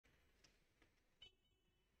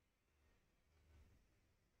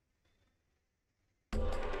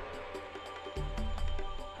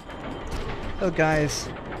Hello guys,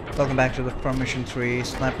 welcome back to the Mission 3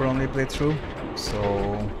 Sniper Only playthrough. So,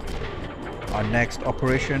 our next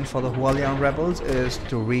operation for the Hualian rebels is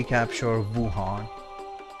to recapture Wuhan.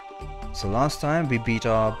 So last time we beat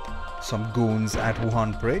up some goons at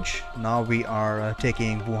Wuhan Bridge. Now we are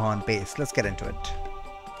taking Wuhan base. Let's get into it.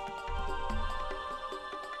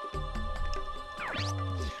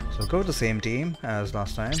 So go to the same team as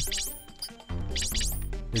last time.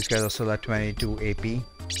 These guys are still at 22 AP.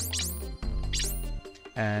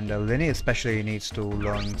 And Linny especially needs to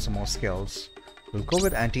learn some more skills. We'll go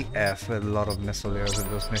with anti-F with a lot of missile layers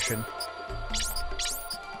in this mission.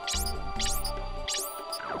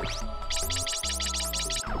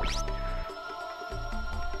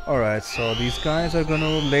 Alright, so these guys are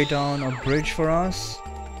gonna lay down a bridge for us.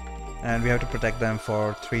 And we have to protect them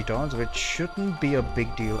for 3 turns, which shouldn't be a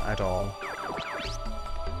big deal at all.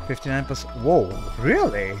 59%. Whoa,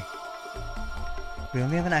 really? We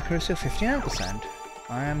only have an accuracy of 59%.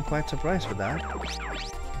 I am quite surprised with that.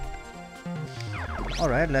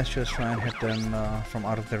 Alright, let's just try and hit them from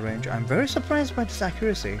out of their range. I'm very surprised by this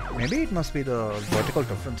accuracy. Maybe it must be the vertical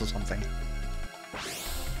difference or something.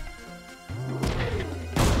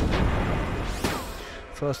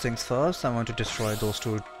 First things first, I want to destroy those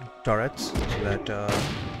 2 turrets so that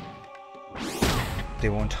they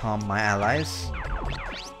won't harm my allies.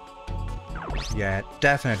 Yeah, it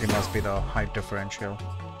definitely must be the height differential.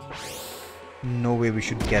 No way we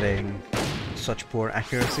should be getting such poor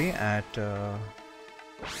accuracy at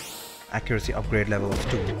accuracy upgrade level of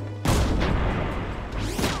 2.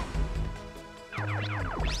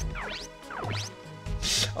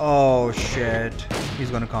 Oh shit,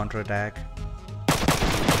 he's gonna counterattack.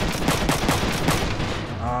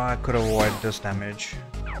 I could avoid this damage.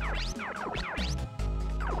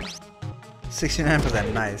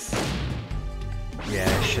 69%, nice.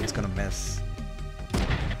 Yeah, shit's gonna miss.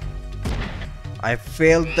 I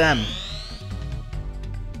failed them.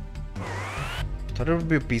 Thought it would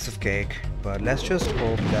be a piece of cake, but let's just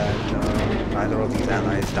hope that neither of these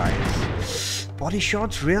allies dies. Body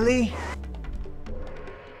shots, really?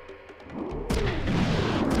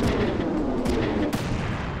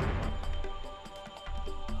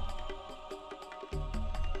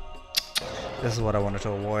 This is what I wanted to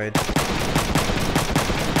avoid.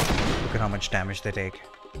 Look at how much damage they take.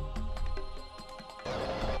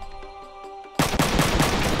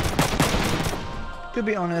 To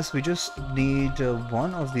be honest, we just need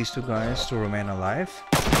one of these 2 guys to remain alive.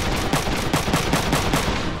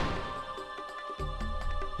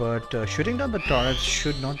 But shooting down the turrets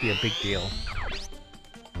should not be a big deal.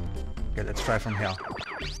 Okay, let's try from here.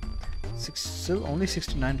 Still only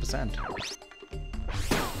 69%.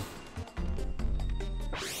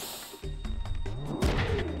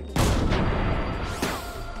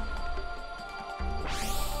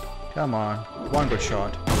 Come on, one good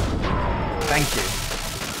shot. Thank you.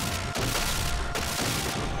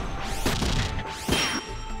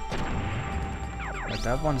 But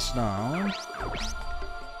that one's down.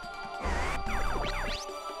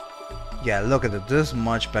 Yeah, look at it. This is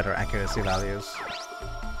much better accuracy values.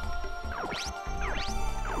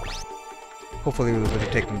 Hopefully we'll be able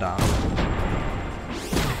to take them down.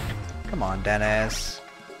 Come on, Dennis.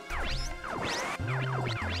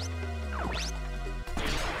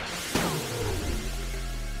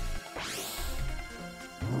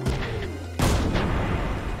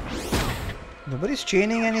 Nobody's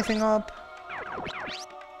chaining anything up.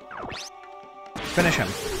 Finish him.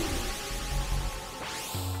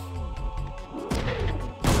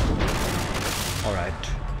 Alright.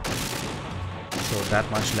 So that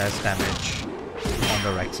much less damage on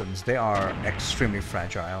the Rexons. They are extremely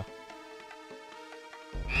fragile.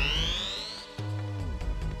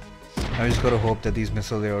 I just gotta hope that these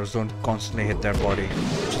missile layers don't constantly hit their body.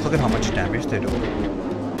 Just look at how much damage they do.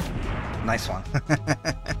 Nice one.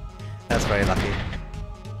 That's very lucky.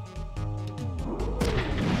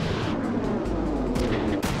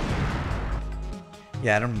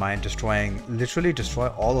 Yeah, I don't mind destroying, literally destroy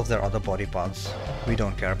all of their other body parts. We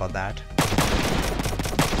don't care about that.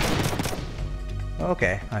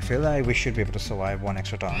 Okay, I feel like we should be able to survive 1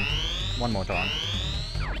 extra turn. 1 more turn.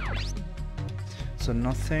 So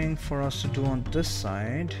nothing for us to do on this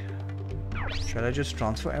side. Shall I just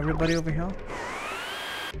transfer everybody over here?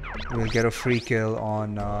 We'll get a free kill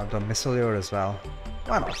on the missile layer as well.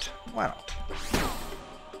 Why not? Why not?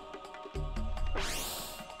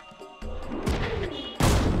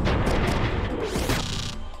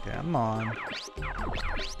 Come on.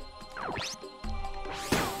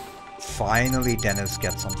 Finally Dennis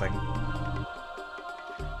gets something.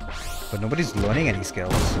 But nobody's learning any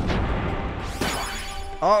skills.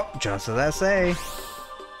 Oh, just as I say.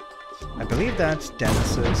 I believe that's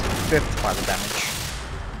Dennis's 5th pilot damage.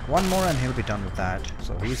 One more and he'll be done with that.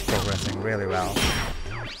 So he's progressing really well.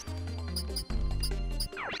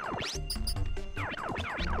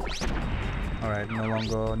 Alright,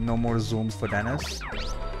 no more zooms for Dennis.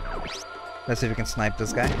 Let's see if we can snipe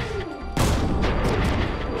this guy.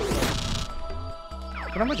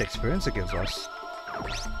 Look how much experience it gives us.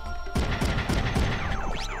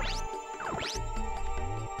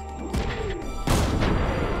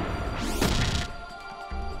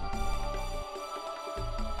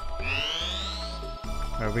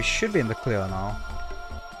 We should be in the clear now.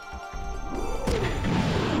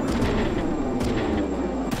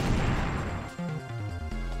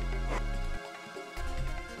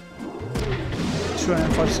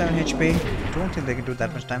 And 47 HP. Don't think they can do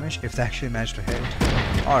that much damage if they actually manage to hit.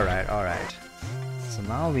 Alright, alright. So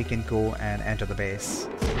now we can go and enter the base.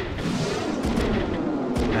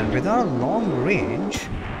 And with our long range,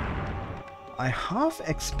 I half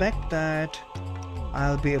expect that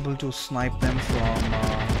I'll be able to snipe them from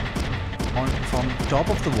top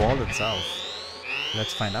of the wall itself.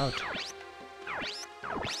 Let's find out.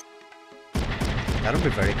 That'll be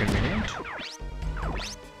very convenient.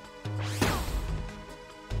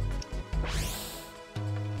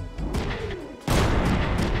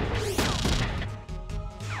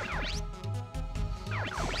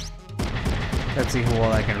 Let's see who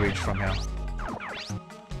all I can reach from here.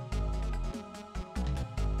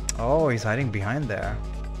 Oh, he's hiding behind there.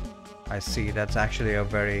 I see, that's actually a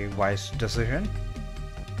very wise decision.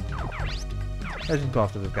 Let's just go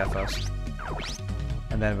after this guy first.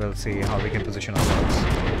 And then we'll see how we can position ourselves.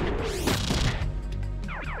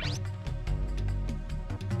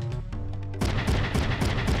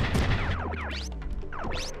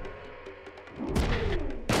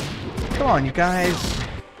 Come on, you guys!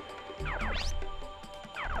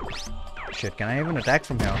 Shit, can I even attack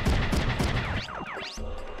from here?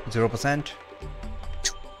 0%.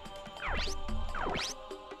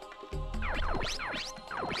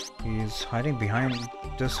 He's hiding behind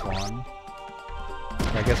this one.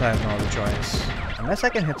 I guess I have no other choice. Unless I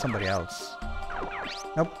can hit somebody else.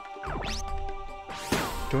 Nope.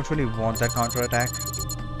 Don't really want that counter-attack.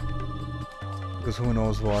 Because who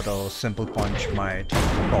knows what a simple punch might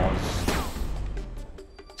cause.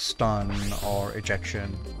 Stun or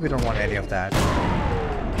ejection. We don't want any of that.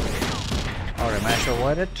 Alright, managed to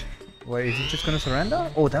avoid it. Wait, is he just gonna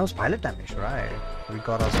surrender? Oh, that was pilot damage, right. We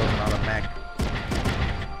got ourselves another mech.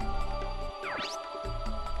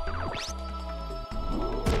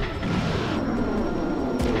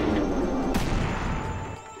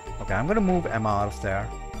 Okay, I'm gonna move Emma out of there.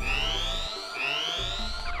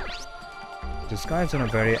 This guy's in a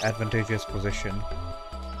very advantageous position.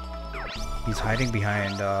 He's hiding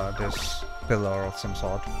behind this pillar of some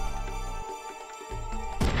sort.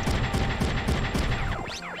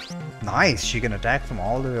 Nice! She can attack from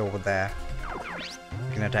all the way over there.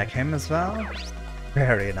 You can attack him as well.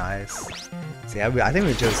 Very nice. See, I think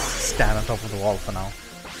we just stand on top of the wall for now.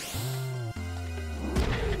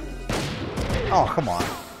 Oh, come on.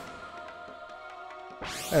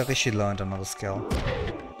 At least she learned another skill.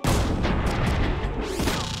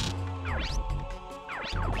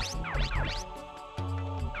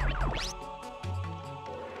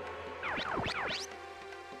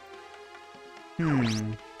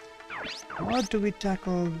 How do we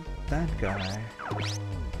tackle that guy?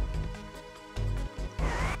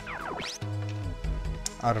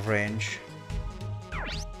 Out of range.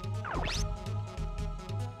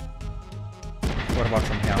 What about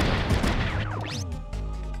from here?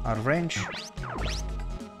 Out of range?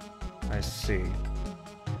 I see.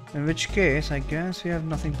 In which case, I guess we have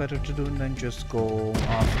nothing better to do than just go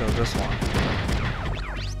after this one.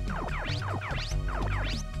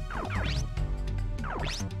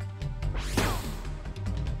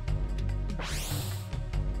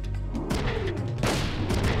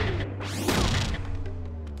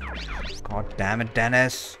 God damn it,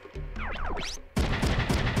 Dennis!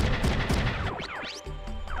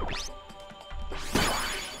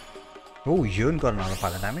 Oh, Yun got another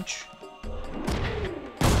pilot damage.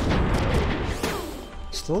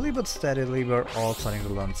 Slowly but steadily, we're all starting to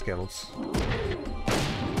learn skills.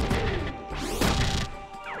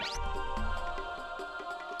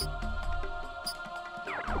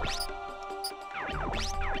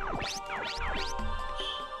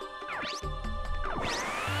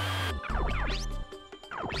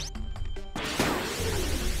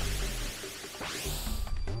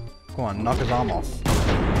 Come on, knock his arm off.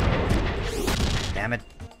 Damn it.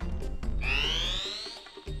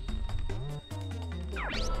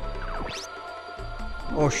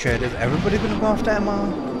 Oh shit, is everybody gonna go after Emma?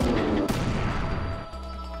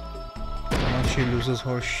 she loses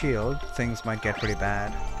her shield, things might get pretty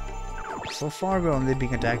bad. So far, we're only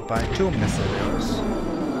being attacked by 2 missiles.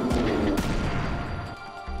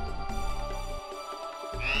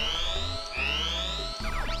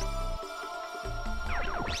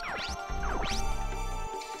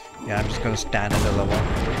 Yeah, I'm just gonna stand and deliver.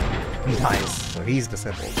 Nice, so he's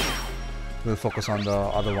disabled. We'll focus on the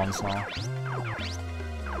other ones now.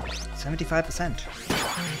 75%.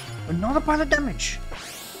 Another pile of damage!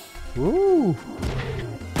 Woo!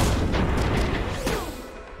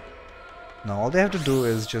 Now all they have to do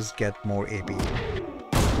is just get more AP.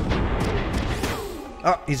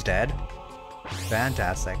 Oh, he's dead.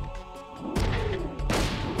 Fantastic.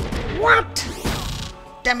 What?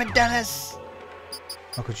 Damn it, Dennis!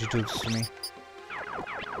 How could you do this to me?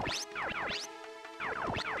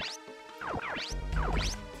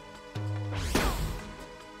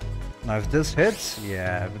 Now if this hits,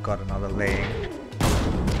 yeah, we got another laying.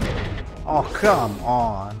 Oh, come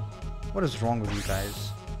on! What is wrong with you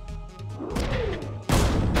guys?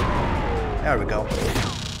 There we go.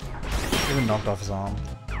 Even knocked off his arm.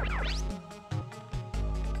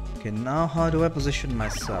 Okay, now how do I position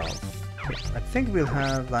myself? I think we'll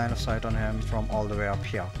have line of sight on him from all the way up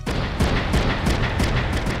here.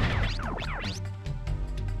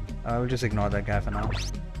 I will just ignore that guy for now.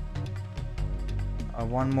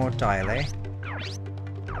 One more tile, eh?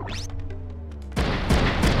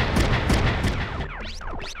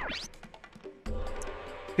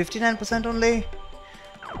 $59% only?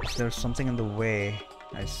 There's something in the way.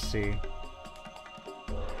 I see.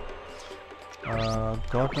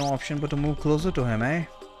 Got no option but to move closer to him, eh?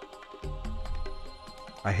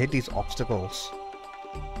 I hate these obstacles.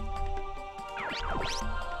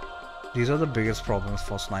 These are the biggest problems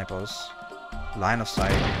for snipers. Line of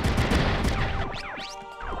sight.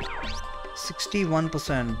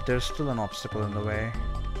 61%. There's still an obstacle in the way.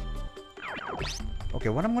 Okay,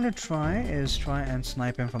 what I'm gonna try is try and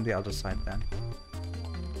snipe him from the other side then.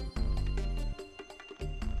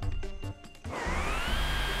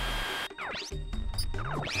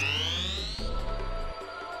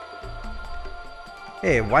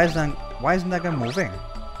 Hey, why isn't that guy moving?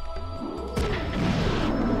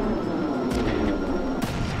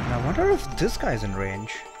 I wonder if this guy's in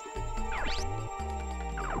range.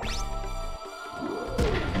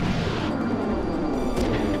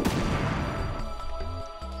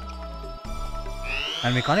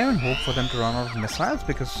 And we can't even hope for them to run out of missiles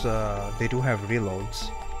because they do have reloads.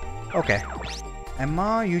 Okay.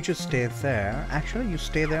 Emma, you just stay there. Actually, you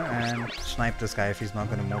stay there and snipe this guy if he's not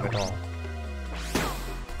going to move at all.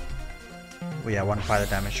 Oh yeah, one fire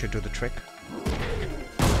damage should do the trick.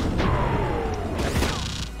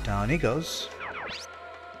 Down he goes.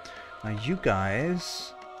 Now you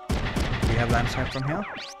guys... Do we have line of sight from here?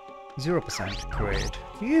 0%. Great.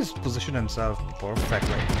 He's positioned himself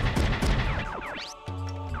perfectly.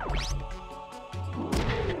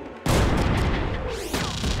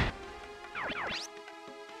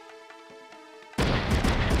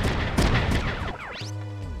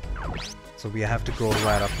 So we have to go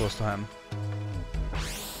right up close to him.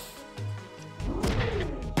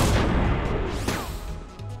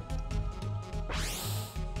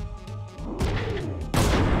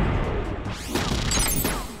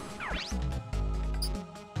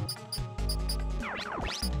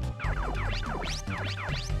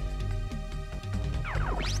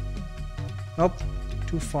 Nope,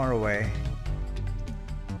 too far away.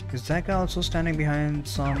 Is that guy also standing behind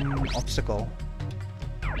some obstacle?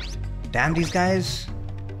 Damn these guys!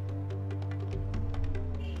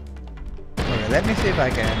 Okay, let me see if I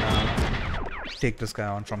can take this guy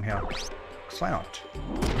on from here. 'Cause why not?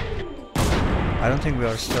 I don't think we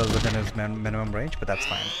are still within his minimum range, but that's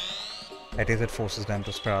fine. At least it forces them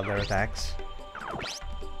to spread out their attacks.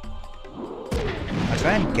 I'll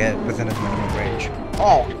try and get within his minimum range.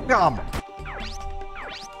 Oh, come!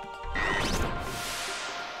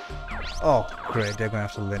 Oh, great, they're going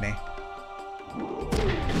after Linny.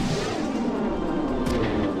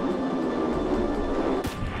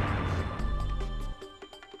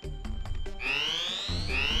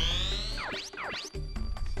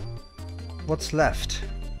 What's left?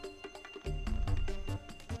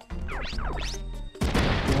 Don't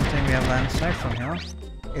think we have line of sight from here.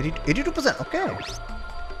 82%, okay.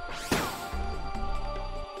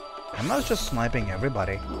 Emma's just sniping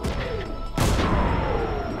everybody.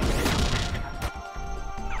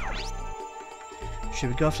 Should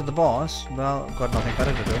we go after the boss? Well, got nothing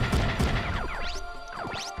better to do.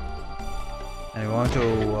 And we want to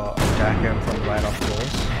attack him from right up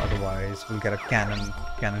close, otherwise we'll get a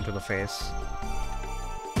cannon to the face.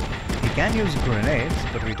 He can use grenades,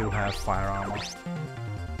 but we do have fire armor.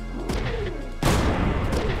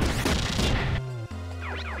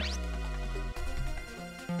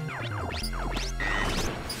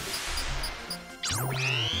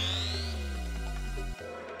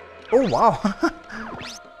 Oh wow!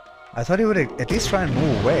 I thought he would at least try and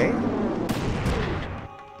move away.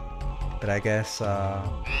 But I guess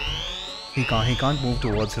he can't move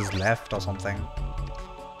towards his left or something.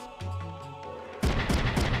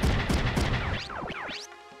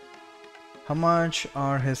 How much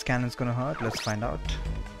are his cannons gonna hurt? Let's find out.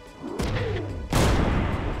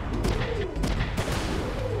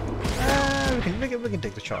 We can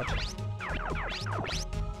take the shot.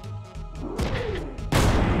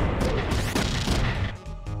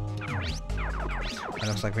 It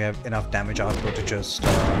looks like we have enough damage output to just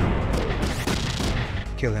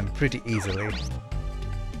kill him pretty easily.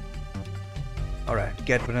 Alright,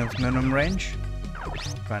 get within its minimum range.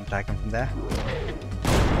 Try and attack him from there.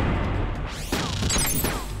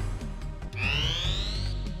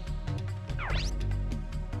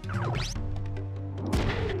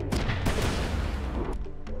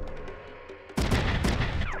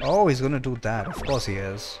 Oh, he's gonna do that. Of course he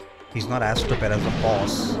is. He's not as stupid as the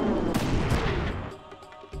boss.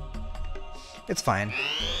 It's fine.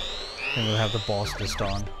 I think we'll have the boss this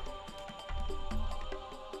turn.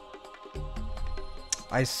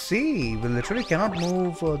 I see. We literally cannot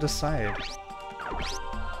move this side.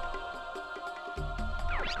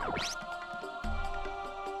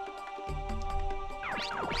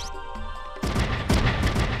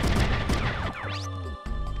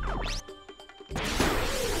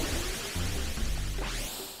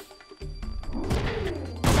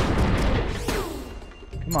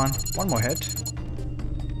 Come on, one more hit.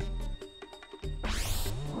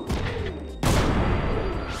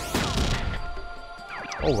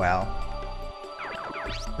 Oh well.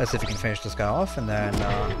 Let's see if we can finish this guy off and then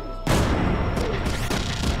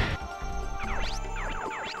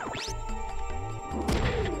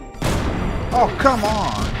oh come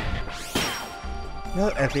on!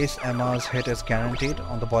 Well, at least Emma's hit is guaranteed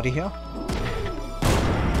on the body here.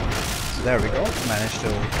 So there we go. Managed to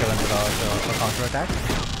kill him without a counter-attack.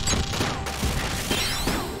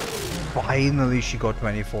 Finally she got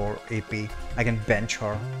 24 AP. I can bench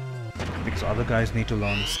her. Because other guys need to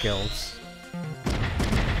learn the skills.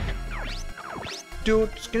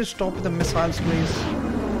 Dude, can you stop with the missiles, please?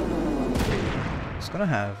 He's gonna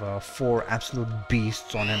have 4 absolute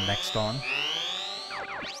beasts on him next turn.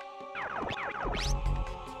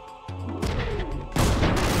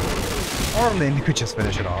 Or Linny could just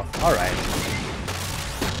finish it off. Alright.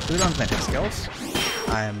 So we learned plenty of skills.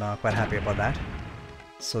 I'm quite happy about that.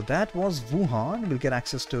 So that was Wuhan. We'll get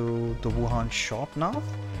access to the Wuhan shop now.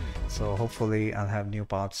 So hopefully I'll have new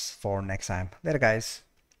parts for next time. Later guys.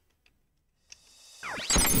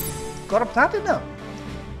 Got a platinum!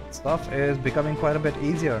 Stuff is becoming quite a bit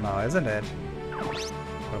easier now, isn't it?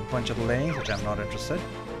 Got a bunch of lanes which I'm not interested.